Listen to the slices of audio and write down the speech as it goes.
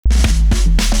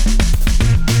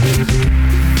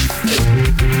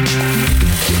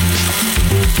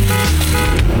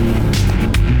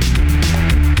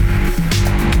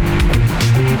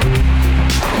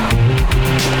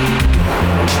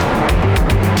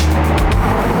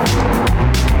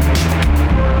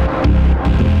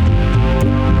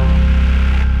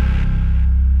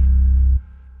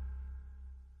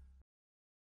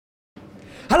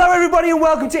everybody, and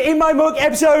welcome to In My Mug,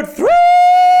 episode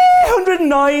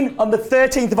 309 on the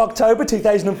 13th of October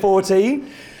 2014.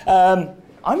 I'm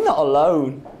not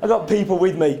alone. I've got people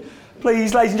with me.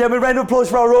 Please, ladies and gentlemen, round of applause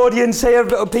for our audience here,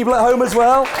 people at home as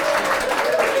well.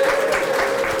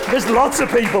 There's lots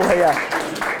of people here.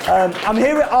 I'm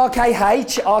here at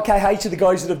RKH. RKH are the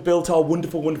guys that have built our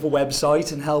wonderful, wonderful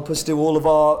website and help us do all of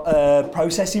our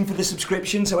processing for the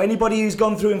subscription. So anybody who's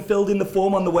gone through and filled in the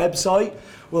form on the website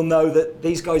will know that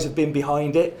these guys have been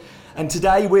behind it. And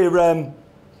today we're going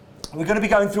to be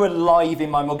going through a live In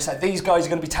My Mug. So these guys are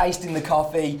going to be tasting the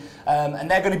coffee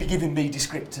and they're going to be giving me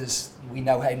descriptors. We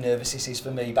know how nervous this is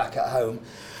for me back at home.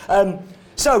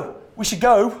 So we should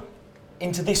go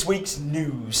into this week's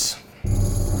news.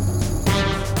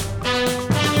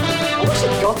 I wish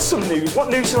I'd got some news. What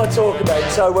news shall I talk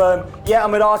about? So, yeah,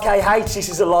 I'm at RKH. This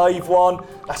is a live one.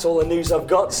 That's all the news I've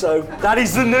got, so that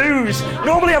is the news.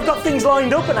 Normally I've got things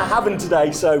lined up and I haven't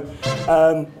today, so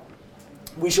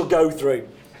we shall go through.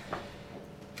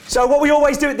 So what we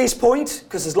always do at this point,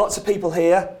 because there's lots of people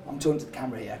here, I'm talking to the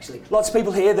camera here actually, lots of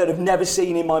people here that have never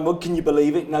seen In My Mug, can you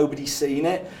believe it? Nobody's seen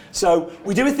it. So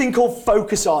we do a thing called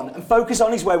Focus On, and Focus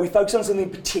On is where we focus on something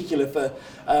in particular for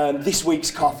this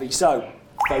week's coffee. So,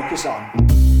 Focus On.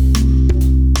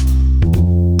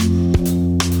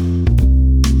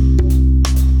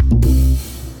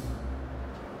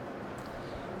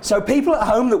 So people at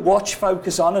home that watch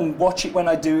Focus On and watch it when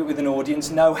I do it with an audience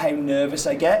know how nervous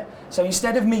I get. So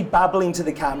instead of me babbling to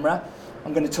the camera,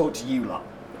 I'm going to talk to you lot.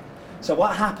 So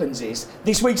what happens is,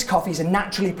 this week's coffee is a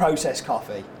naturally processed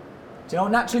coffee. Do you know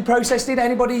what naturally processed is?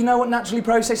 Anybody know what naturally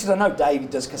processed is? I know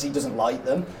David does because he doesn't like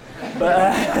them.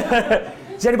 But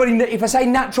does anybody, if I say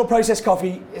natural processed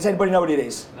coffee, does anybody know what it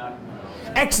is? No.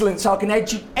 Excellent, so I can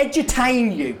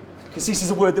edutain you, because this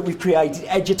is a word that we've created,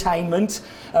 edutainment.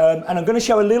 And I'm going to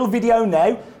show a little video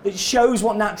now that shows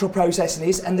what natural processing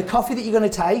is, and the coffee that you're going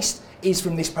to taste is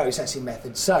from this processing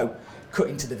method. So, cut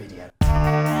into the video.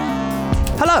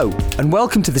 Hello, and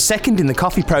welcome to the second in the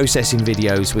coffee processing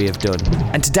videos we have done.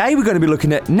 And today we're going to be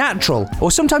looking at natural,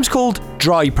 or sometimes called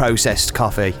dry processed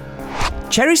coffee.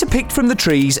 Cherries are picked from the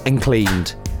trees and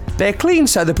cleaned. They're cleaned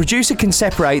so the producer can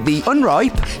separate the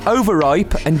unripe,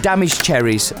 overripe and damaged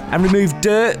cherries and remove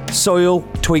dirt, soil,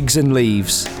 twigs and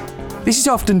leaves. This is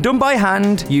often done by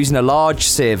hand using a large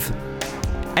sieve.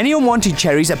 Any unwanted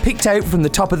cherries are picked out from the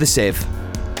top of the sieve.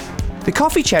 The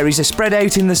coffee cherries are spread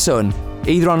out in the sun,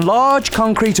 either on large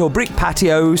concrete or brick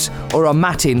patios or on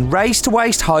matting raised to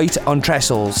waist height on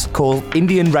trestles called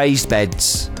Indian raised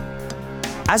beds.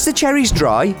 As the cherries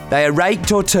dry, they are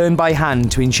raked or turned by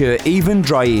hand to ensure even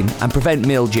drying and prevent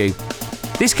mildew.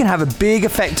 This can have a big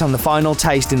effect on the final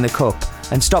taste in the cup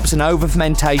and stops an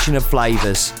over-fermentation of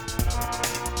flavours.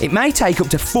 It may take up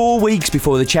to 4 weeks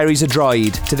before the cherries are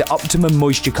dried to the optimum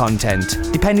moisture content,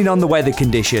 depending on the weather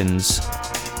conditions.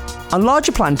 On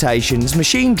larger plantations,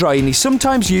 machine drying is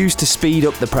sometimes used to speed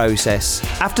up the process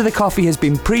after the coffee has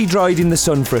been pre-dried in the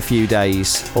sun for a few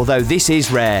days, although this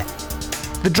is rare.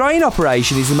 The drying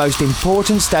operation is the most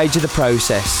important stage of the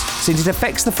process, since it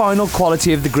affects the final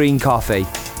quality of the green coffee.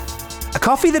 A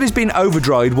coffee that has been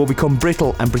over-dried will become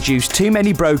brittle and produce too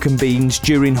many broken beans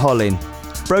during hulling.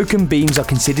 Broken beans are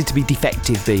considered to be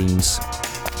defective beans.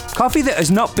 Coffee that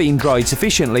has not been dried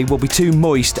sufficiently will be too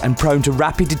moist and prone to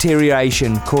rapid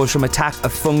deterioration caused from attack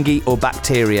of fungi or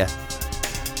bacteria.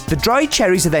 The dried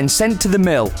cherries are then sent to the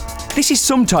mill. This is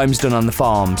sometimes done on the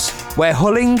farms, where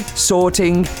hulling,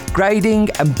 sorting, grading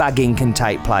and bagging can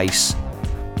take place.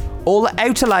 All the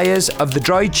outer layers of the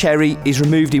dried cherry is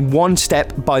removed in one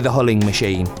step by the hulling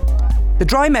machine. The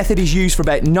dry method is used for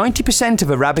about 90% of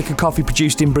Arabica coffee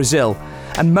produced in Brazil,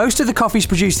 and most of the coffee is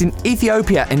produced in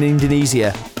Ethiopia and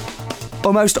Indonesia.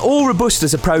 Almost all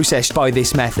Robustas are processed by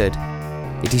this method.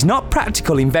 It is not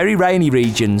practical in very rainy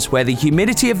regions where the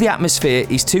humidity of the atmosphere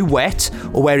is too wet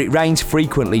or where it rains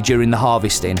frequently during the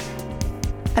harvesting.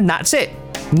 And that's it.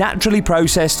 Naturally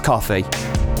processed coffee.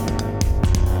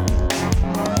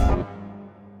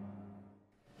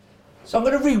 So I'm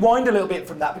going to rewind a little bit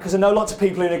from that because I know lots of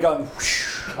people in are going, whoosh,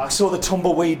 I saw the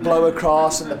tumbleweed blow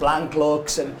across and the blank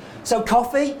looks. And so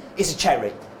coffee is a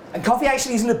cherry. And coffee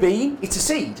actually isn't a bean, it's a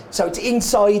seed. So it's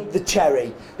inside the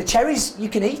cherry. The cherries you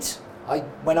can eat.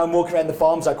 When I'm walking around the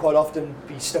farms, I quite often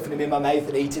be stuffing them in my mouth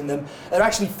and eating them. They're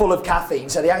actually full of caffeine,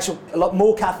 so a lot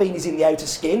more caffeine is in the outer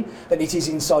skin than it is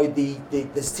inside the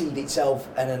seed itself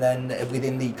and then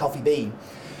within the coffee bean.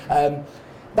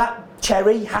 That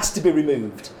cherry has to be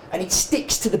removed, and it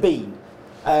sticks to the bean.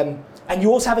 And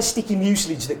you also have a sticky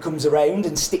mucilage that comes around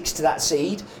and sticks to that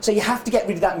seed, so you have to get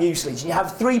rid of that mucilage. And you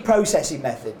have 3 processing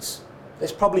methods.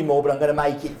 There's probably more, but I'm going to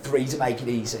make it 3 to make it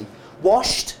easy.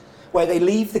 Washed, where they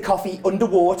leave the coffee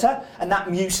underwater and that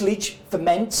mucilage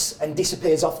ferments and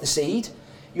disappears off the seed.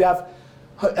 You have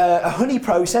a honey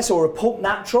process or a pulp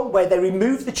natural where they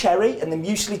remove the cherry and the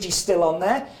mucilage is still on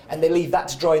there and they leave that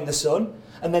to dry in the sun.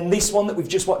 And then this one that we've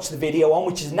just watched the video on,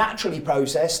 which is naturally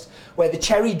processed, where the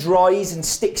cherry dries and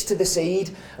sticks to the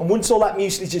seed, and once all that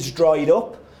mucilage is dried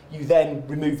up, you then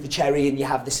remove the cherry and you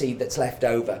have the seed that's left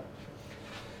over.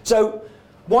 So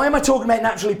why am I talking about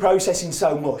naturally processing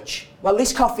so much? Well,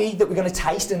 this coffee that we're going to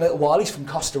taste in a little while is from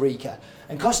Costa Rica.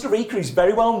 And Costa Rica is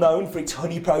very well known for its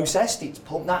honey processed, its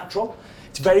pulp natural.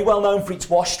 It's very well known for its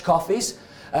washed coffees.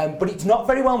 But it's not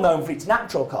very well known for its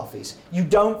natural coffees. You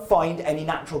don't find any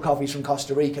natural coffees from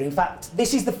Costa Rica. In fact,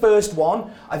 this is the first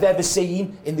one I've ever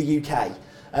seen in the UK.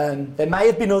 There may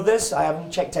have been others. I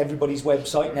haven't checked everybody's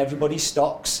website and everybody's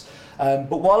stocks.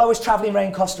 But while I was travelling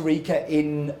around Costa Rica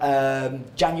in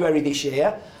January this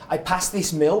year, I passed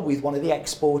this mill with one of the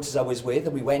exporters I was with,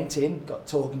 and we went in, got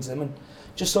talking to them, and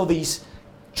just saw these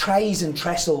trays and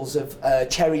trestles of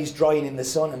cherries drying in the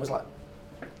sun, and was like,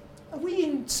 are we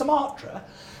in Sumatra?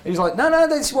 He was like, no,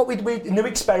 this is what we a new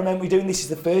experiment we're doing. This is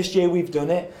the first year we've done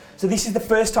it. So this is the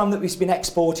first time that it's been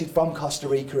exported from Costa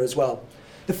Rica as well.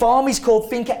 The farm is called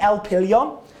Finca El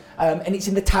Pilon, and it's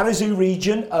in the Tarrazú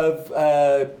region of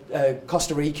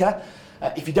Costa Rica.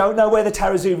 If you don't know where the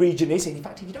Tarrazú region is, in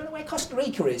fact, if you don't know where Costa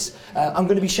Rica is, I'm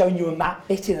going to be showing you a map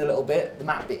bit in a little bit. The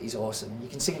map bit is awesome. You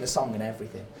can sing the song and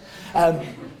everything.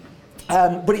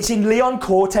 But it's in Leon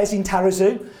Cortes in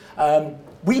Tarrazú.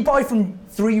 We buy from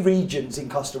 3 regions in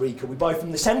Costa Rica. We buy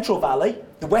from the Central Valley,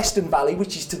 the Western Valley,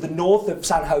 which is to the north of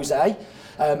San Jose,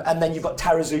 and then you've got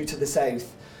Tarrazú to the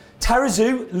south.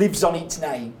 Tarrazú lives on its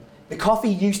name. The coffee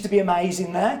used to be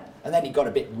amazing there, and then it got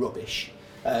a bit rubbish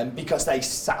because they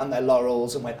sat on their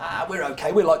laurels and went, we're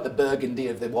okay, we're like the Burgundy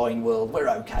of the wine world, we're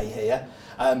okay here.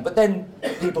 But then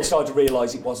people started to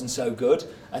realise it wasn't so good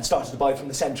and started to buy from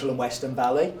the Central and Western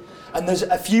Valley. And there's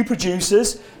a few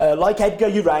producers, like Edgar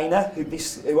Urena,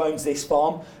 who owns this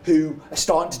farm, who are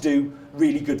starting to do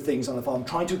really good things on the farm,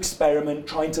 trying to experiment,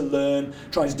 trying to learn,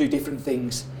 trying to do different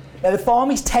things. Now the farm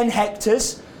is 10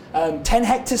 hectares. 10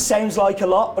 hectares sounds like a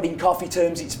lot, but in coffee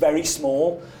terms it's very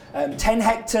small. 10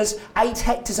 hectares, 8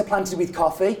 hectares are planted with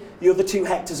coffee. The other 2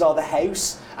 hectares are the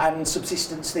house and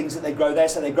subsistence things that they grow there.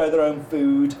 So they grow their own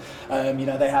food.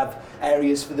 They have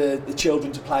areas for the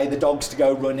children to play, the dogs to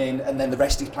go run in, and then the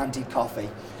rest is planted coffee.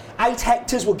 8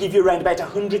 hectares will give you around about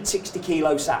 160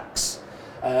 kilo sacks.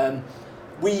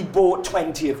 We bought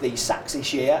 20 of these sacks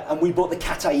this year, and we bought the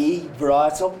Cataí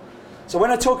varietal. So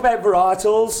when I talk about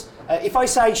varietals, if I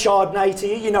say Chardonnay to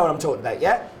you, you know what I'm talking about,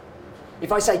 yeah?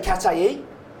 If I say Cataí,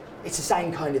 it's the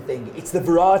same kind of thing. It's the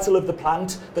varietal of the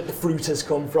plant that the fruit has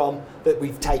come from, that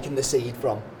we've taken the seed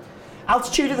from.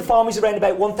 Altitude of the farm is around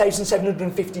about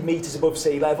 1,750 metres above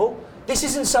sea level. This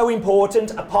isn't so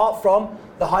important, apart from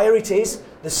the higher it is,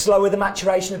 the slower the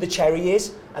maturation of the cherry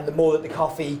is, and the more that the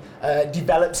coffee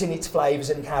develops in its flavours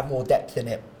and can have more depth in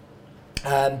it.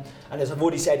 And as I've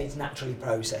already said, it's naturally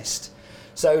processed.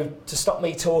 So to stop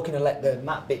me talking and let the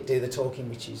map bit do the talking,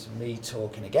 which is me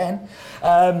talking again,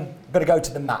 I'm going to go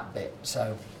to the map bit.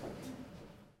 So.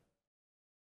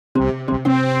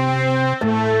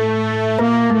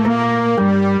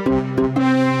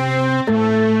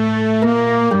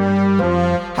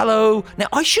 Hello. Now,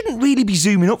 I shouldn't really be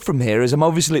zooming up from here, as I'm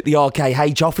obviously at the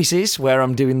RKH offices where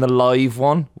I'm doing the live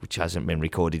one, which hasn't been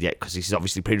recorded yet because this is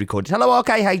obviously pre-recorded. Hello,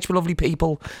 RKH, for lovely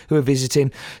people who are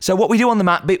visiting. So what we do on the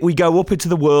map bit, we go up into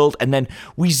the world and then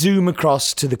we zoom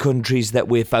across to the countries that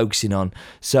we're focusing on.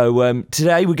 So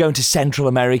today we're going to Central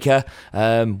America.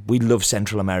 We love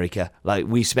Central America. Like,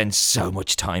 we spent so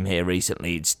much time here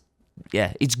recently.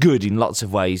 It's good in lots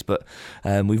of ways, but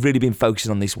we've really been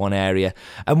focusing on this one area.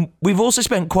 And we've also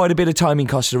spent quite a bit of time in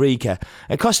Costa Rica.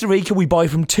 At Costa Rica, we buy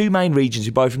from 2 main regions.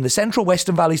 We buy from the Central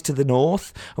Western Valleys to the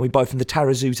north, and we buy from the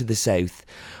Tarrazú to the south.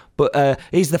 But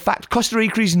here's the fact. Costa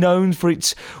Rica is known for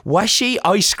its washi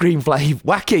ice cream flavour,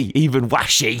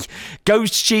 washi,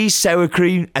 ghost cheese, sour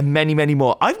cream, and many, many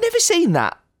more. I've never seen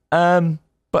that.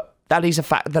 But that is a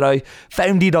fact that I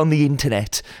found it on the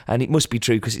internet, and it must be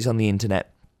true because it's on the internet.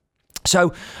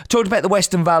 So, talked about the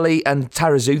Western Valley and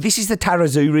Tarrazú. This is the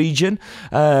Tarrazú region,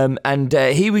 and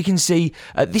here we can see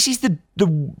this is the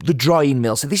drying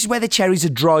mill. So this is where the cherries are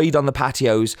dried on the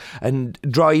patios and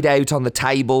dried out on the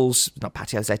tables. Not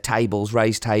patios, they're tables,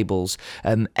 raised tables.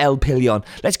 El Pilon.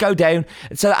 Let's go down.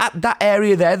 So that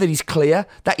area there that is clear,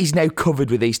 that is now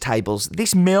covered with these tables.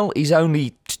 This mill is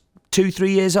only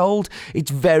 2-3 years old.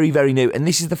 It's very, very new, and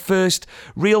this is the first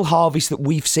real harvest that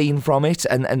we've seen from it,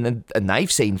 and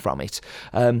they've seen from it.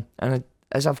 And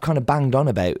as I've kind of banged on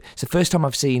about, it's the first time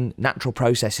I've seen natural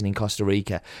processing in Costa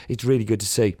Rica. It's really good to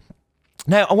see.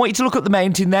 Now, I want you to look up the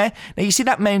mountain there. Now, you see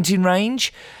that mountain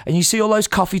range and you see all those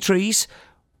coffee trees?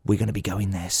 We're going to be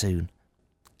going there soon.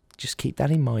 Just keep that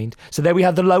in mind. So there we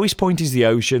have the lowest point is the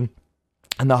ocean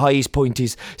and the highest point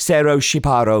is Cerro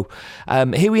Chiparo.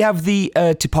 Here we have the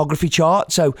topography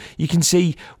chart. So you can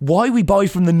see why we buy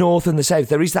from the north and the south.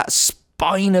 There is that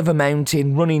spine of a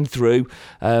mountain running through,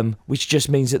 which just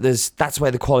means that that's where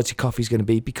the quality coffee is going to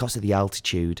be because of the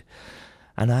altitude.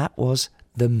 And that was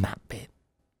the map bit.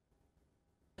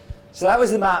 So that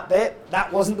was the map bit.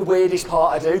 That wasn't the weirdest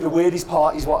part I do. The weirdest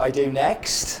part is what I do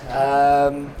next.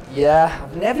 I've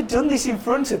never done this in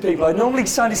front of people. I normally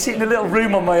kind of sit in a little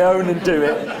room on my own and do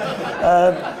it.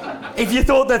 If you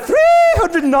thought that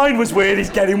 309 was weird, it's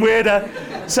getting weirder.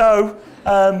 So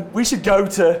we should go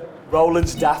to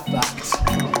Roland's Daft Facts.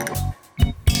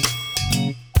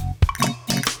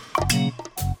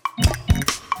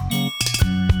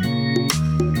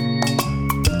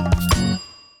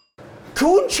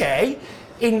 Cunche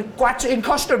in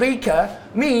Costa Rica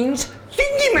means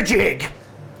thingy-majig.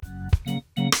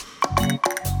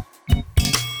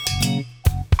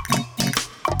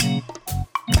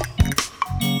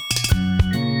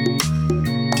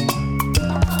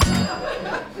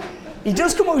 He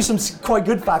does come up with some quite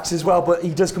good facts as well, but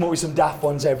he does come up with some daft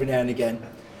ones every now and again.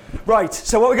 Right,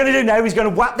 so what we're going to do now is going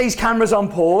to whap these cameras on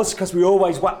pause, because we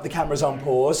always whap the cameras on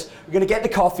pause. We're going to get the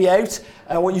coffee out,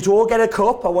 and I want you to all get a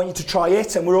cup, I want you to try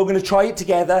it, and we're all going to try it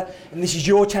together, and this is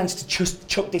your chance to just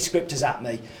chuck descriptors at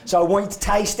me. So I want you to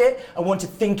taste it, I want you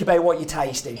to think about what you're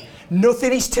tasting.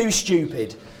 Nothing is too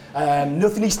stupid,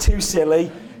 nothing is too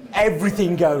silly,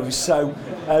 everything goes. So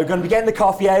we're going to be getting the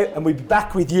coffee out, and we'll be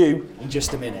back with you in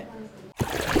just a minute.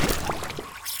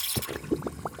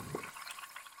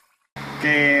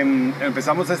 Que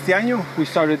empezamos este año. We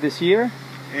started this year.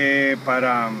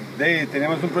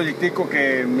 Tenemos un proyectico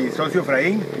que mi socio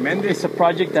Efraín Méndez It's a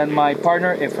project that my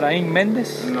partner Efraín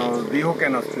Méndez, nos dijo que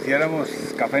nos pusiéramos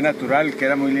café natural, que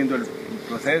era muy lindo el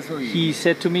proceso. he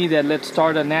said to me that let's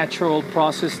start a natural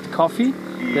processed coffee,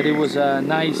 that it was a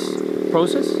nice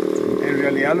process. En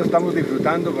realidad lo estamos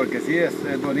disfrutando porque sí es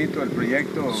bonito el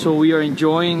proyecto. So we are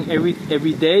enjoying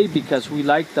every day because we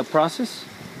like the process.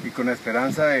 Y con la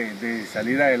esperanza de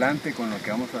salir adelante con lo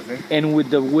que vamos a hacer. And with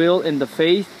the will and the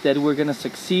faith that we're going to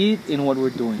succeed in what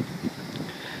we're doing.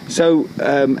 So,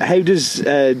 how does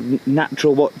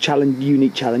what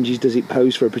unique challenges does it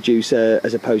pose for a producer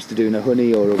as opposed to doing a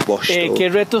honey or a washed? ¿Qué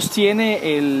retos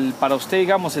tiene para usted,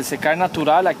 digamos, el secar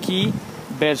natural aquí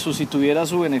versus si tuviera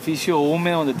su beneficio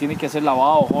húmedo donde tiene que hacer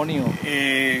lavado, honey?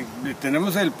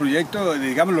 Tenemos el proyecto,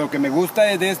 digamos, lo que me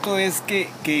gusta de esto es que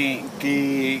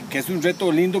es un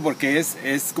reto lindo porque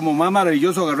es como más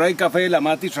maravilloso agarrar el café de la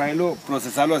mata y traerlo,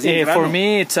 procesarlo así en grano. For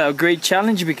me, it's a great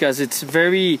challenge because it's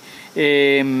very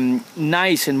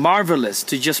nice and marvelous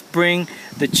to just bring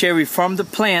the cherry from the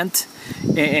plant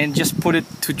and just put it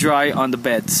to dry on the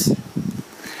beds.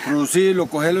 Producirlo,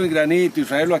 cogerlo en granito y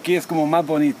traerlo aquí es como más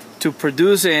bonito. To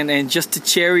produce and just the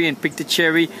cherry and pick the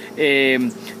cherry,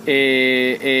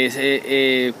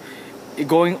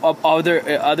 going up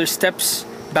other steps,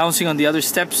 bouncing on the other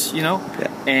steps, you know,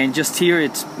 and just here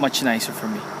it's much nicer for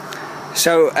me.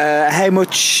 So, how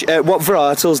much? What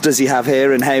varietals does he have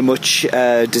here, and how much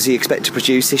does he expect to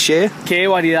produce this year? ¿Qué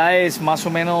variedades más o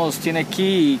menos tiene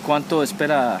aquí y cuánto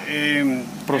espera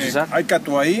procesar? Hay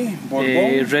Catuai,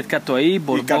 Borbón, Red Catuai,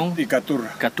 Borbón y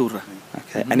Caturra. Caturra.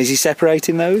 Okay. And is he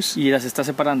separating those? ¿Y las está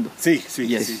separando? Sí.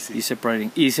 Yes, he's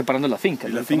separating. Y separando la finca.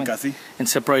 Y la finca, sí. And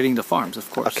separating the farms, of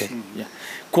course. Okay. Yeah.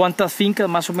 ¿Cuántas fincas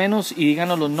más o menos? Y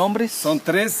díganos los nombres. Son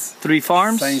 3. 3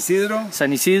 farms. San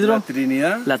Isidro,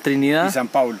 La Trinidad y San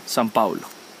Paulo.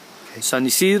 Okay. San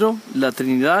Isidro, La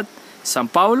Trinidad, San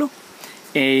Paulo.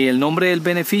 El nombre del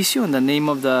beneficio, and the name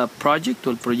of the project,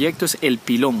 o el proyecto es El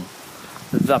Pilón.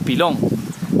 The Pilón,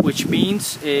 which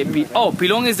means...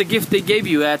 Pilón is the gift they gave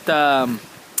you at...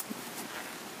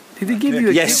 did they give you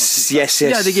a gift? Yes.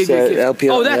 Yeah, they gave you a gift. El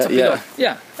Pilón, that's a Pilón.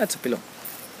 Yeah, that's a Pilón.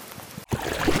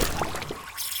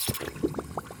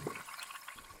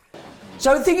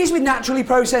 So the thing is with naturally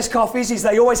processed coffees is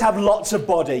they always have lots of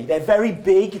body. They're very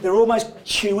big, they're almost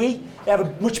chewy, they have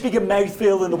a much bigger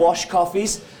mouthfeel than the washed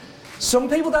coffees. Some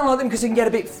people don't like them because they can get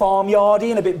a bit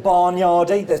farmyardy and a bit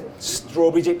barnyardy, the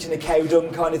strawberry dipped in a cow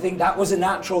dung kind of thing. That was a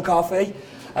natural coffee.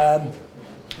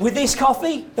 With this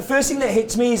coffee, the first thing that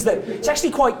hits me is that it's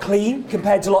actually quite clean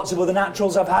compared to lots of other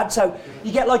naturals I've had. So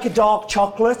you get like a dark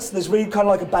chocolate, there's really kind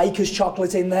of like a baker's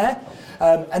chocolate in there.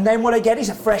 And then what I get is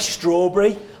a fresh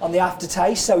strawberry on the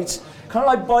aftertaste, so it's kind of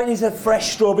like biting into the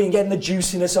fresh strawberry and getting the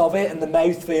juiciness of it and the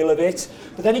mouthfeel of it.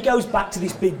 But then it goes back to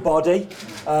this big body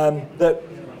that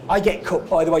I get cut,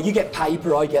 by the way. You get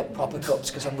paper, I get proper cups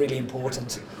because I'm really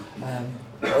important.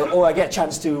 Or I get a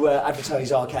chance to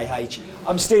advertise RKH.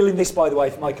 I'm stealing this, by the way,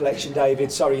 for my collection,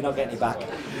 David. Sorry, you're not getting it back.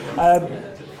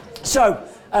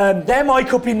 They're my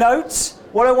cupping notes.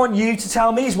 What I want you to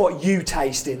tell me is what you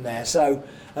taste in there. So,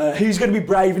 who's going to be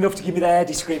brave enough to give me their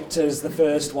descriptors, the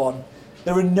first one?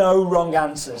 There are no wrong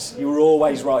answers. You were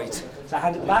always right. So,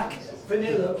 hand it back.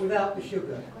 Vanilla without the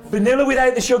sugar. Vanilla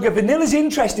without the sugar. Vanilla's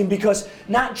interesting because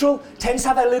natural tends to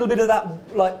have a little bit of that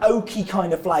like oaky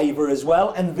kind of flavour as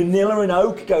well, and vanilla and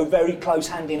oak go very close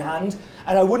hand in hand.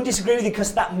 And I wouldn't disagree with you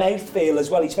because that mouthfeel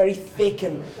as well, it's very thick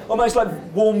and almost like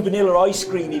warm vanilla ice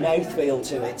creamy mouthfeel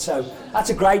to it. So that's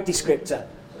a great descriptor.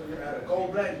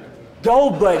 Gold blend.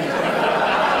 Gold blend.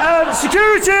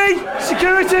 Security!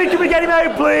 Security, can we get him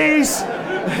out please?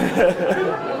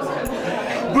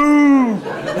 Boo!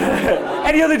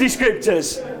 Any other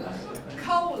descriptors?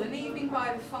 Coal, an evening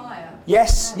by the fire.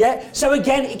 Yes, yeah. So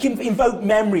again, it can invoke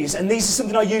memories, and these are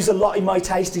something I use a lot in my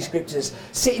taste descriptors.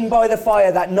 Sitting by the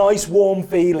fire, that nice warm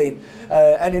feeling,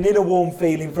 and an inner warm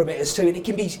feeling from it as too. And it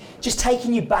can be just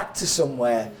taking you back to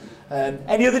somewhere.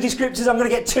 Any other descriptors? I'm going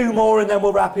to get two more, and then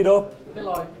we'll wrap it up. A bit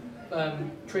like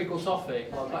treacle toffee,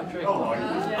 like black treacle.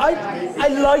 I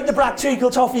like the black treacle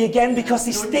toffee again because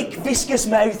this thick, viscous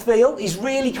mouthfeel is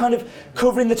really kind of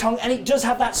covering the tongue, and it does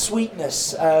have that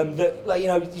sweetness that, like, you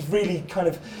know, it really kind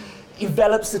of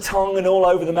envelops the tongue and all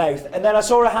over the mouth. And then I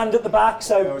saw a hand at the back,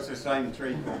 so it's the same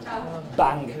treacle.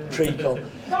 Bang, treacle.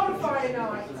 Bonfire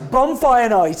night. Bonfire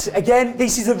night. Again,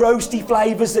 this is the roasty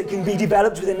flavours that can be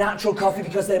developed with a natural coffee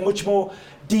because they're much more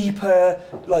deeper,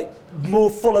 like more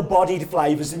fuller bodied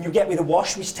flavours than you get with a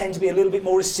wash, which tend to be a little bit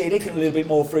more acidic and a little bit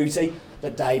more fruity,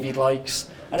 that David likes.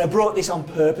 And I brought this on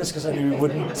purpose because I knew it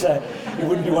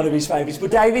wouldn't be one of his favourites.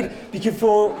 But David,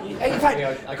 before, in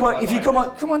fact, come on, if you come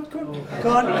on.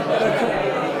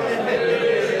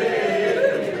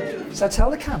 So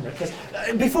tell the camera, because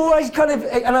before I kind of,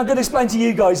 and I'm going to explain to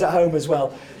you guys at home as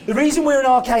well, the reason we're an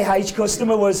RKH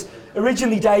customer was,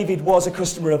 originally David was a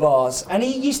customer of ours, and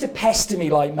he used to pester me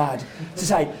like mad to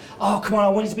say, oh, come on, I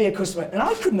wanted to be a customer, and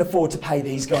I couldn't afford to pay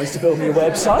these guys to build me a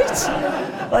website.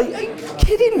 Like, are you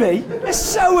kidding me? They're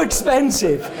so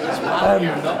expensive.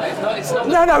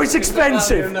 No, it's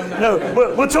expensive. No,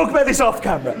 we'll talk about this off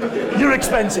camera. You're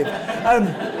expensive.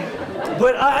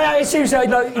 But I seriously,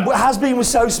 like, Has-Been was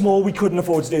so small we couldn't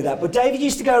afford to do that. But David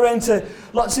used to go around to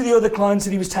lots of the other clients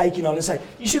that he was taking on and say,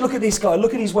 you should look at this guy,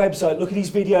 look at his website, look at his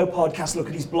video podcast, look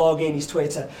at his blogging, his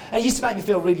Twitter. And it used to make me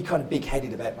feel really kind of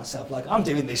big-headed about myself, like, I'm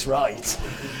doing this right.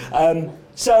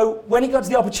 So when it got to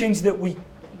the opportunity that we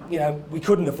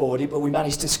couldn't afford it, but we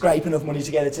managed to scrape enough money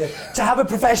together to have a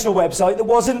professional website that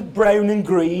wasn't brown and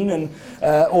green and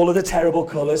all of the terrible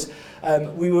colours.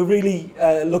 We were really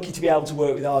lucky to be able to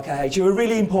work with RKH. You were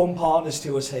really important partners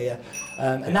to us here.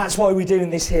 And that's why we're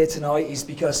doing this here tonight, is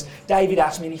because David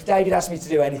asked me, and if David asked me to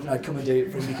do anything, I'd come and do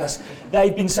it for him, because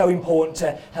they've been so important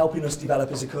to helping us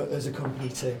develop as a company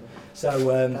too. So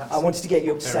I wanted to get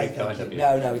you up to say thank you.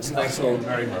 No, it's not at all. Thank you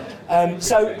very much.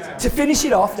 So to finish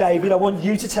it off, David, I want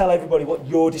you to tell everybody what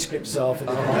your descriptors are for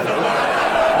the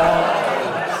coffee.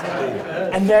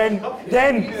 And then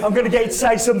I'm going to get you to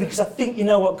say something, because I think you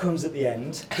know what comes at the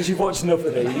end, because you've watched enough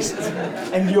of these,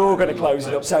 and you're going to close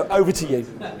it up. So over to you.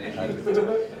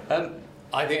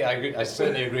 I think I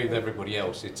certainly agree with everybody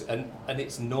else.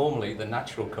 It's normally the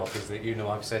natural coffees that,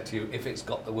 I've said to you, if it's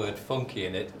got the word funky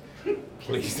in it,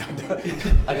 please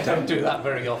I don't do that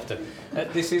very often.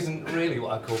 This isn't really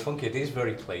what I call funky. It is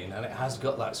very clean, and it has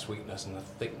got that sweetness and the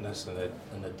thickness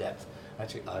and the depth.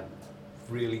 Actually, I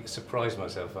really surprised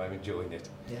myself. I'm enjoying it.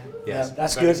 Yeah, yes,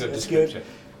 that's good. That's good.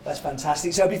 That's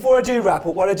fantastic. So before I do wrap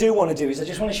up, what I do want to do is I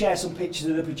just want to share some pictures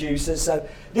of the producers. So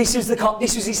this was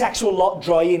this actual lot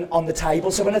drying on the table.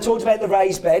 So when I talked about the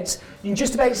raised beds, you can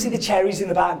just about see the cherries in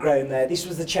the background there. This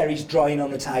was the cherries drying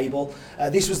on the table.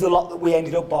 This was the lot that we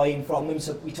ended up buying from them,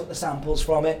 so we took the samples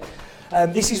from it.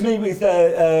 This is me with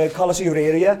Carlos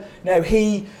Urrea. Now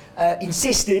he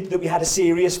insisted that we had a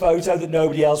serious photo that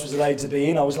nobody else was allowed to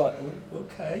be in. I was like,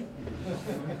 okay.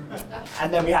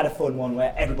 And then we had a fun one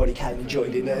where everybody came and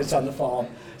joined in. It's on the farm.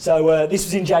 So this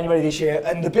was in January this year.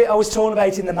 And the bit I was talking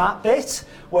about in the map bit,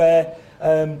 where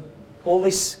all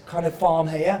this kind of farm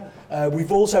here,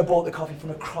 we've also bought the coffee from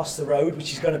across the road,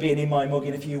 which is going to be in my mug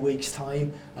in a few weeks'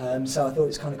 time. So I thought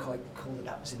it's kind of quite cool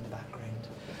that was in the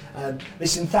background.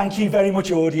 Listen, thank you very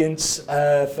much, audience,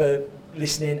 for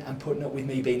listening and putting up with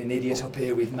me being an idiot up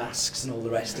here with masks and all the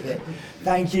rest of it.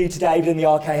 Thank you to David and the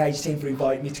RKH team for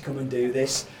inviting me to come and do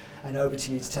this. and over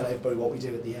to you to tell everybody what we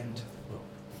do at the end.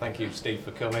 Thank you, Steve,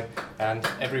 for coming. And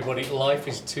everybody, life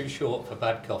is too short for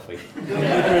bad coffee. Couldn't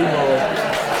agree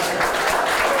more.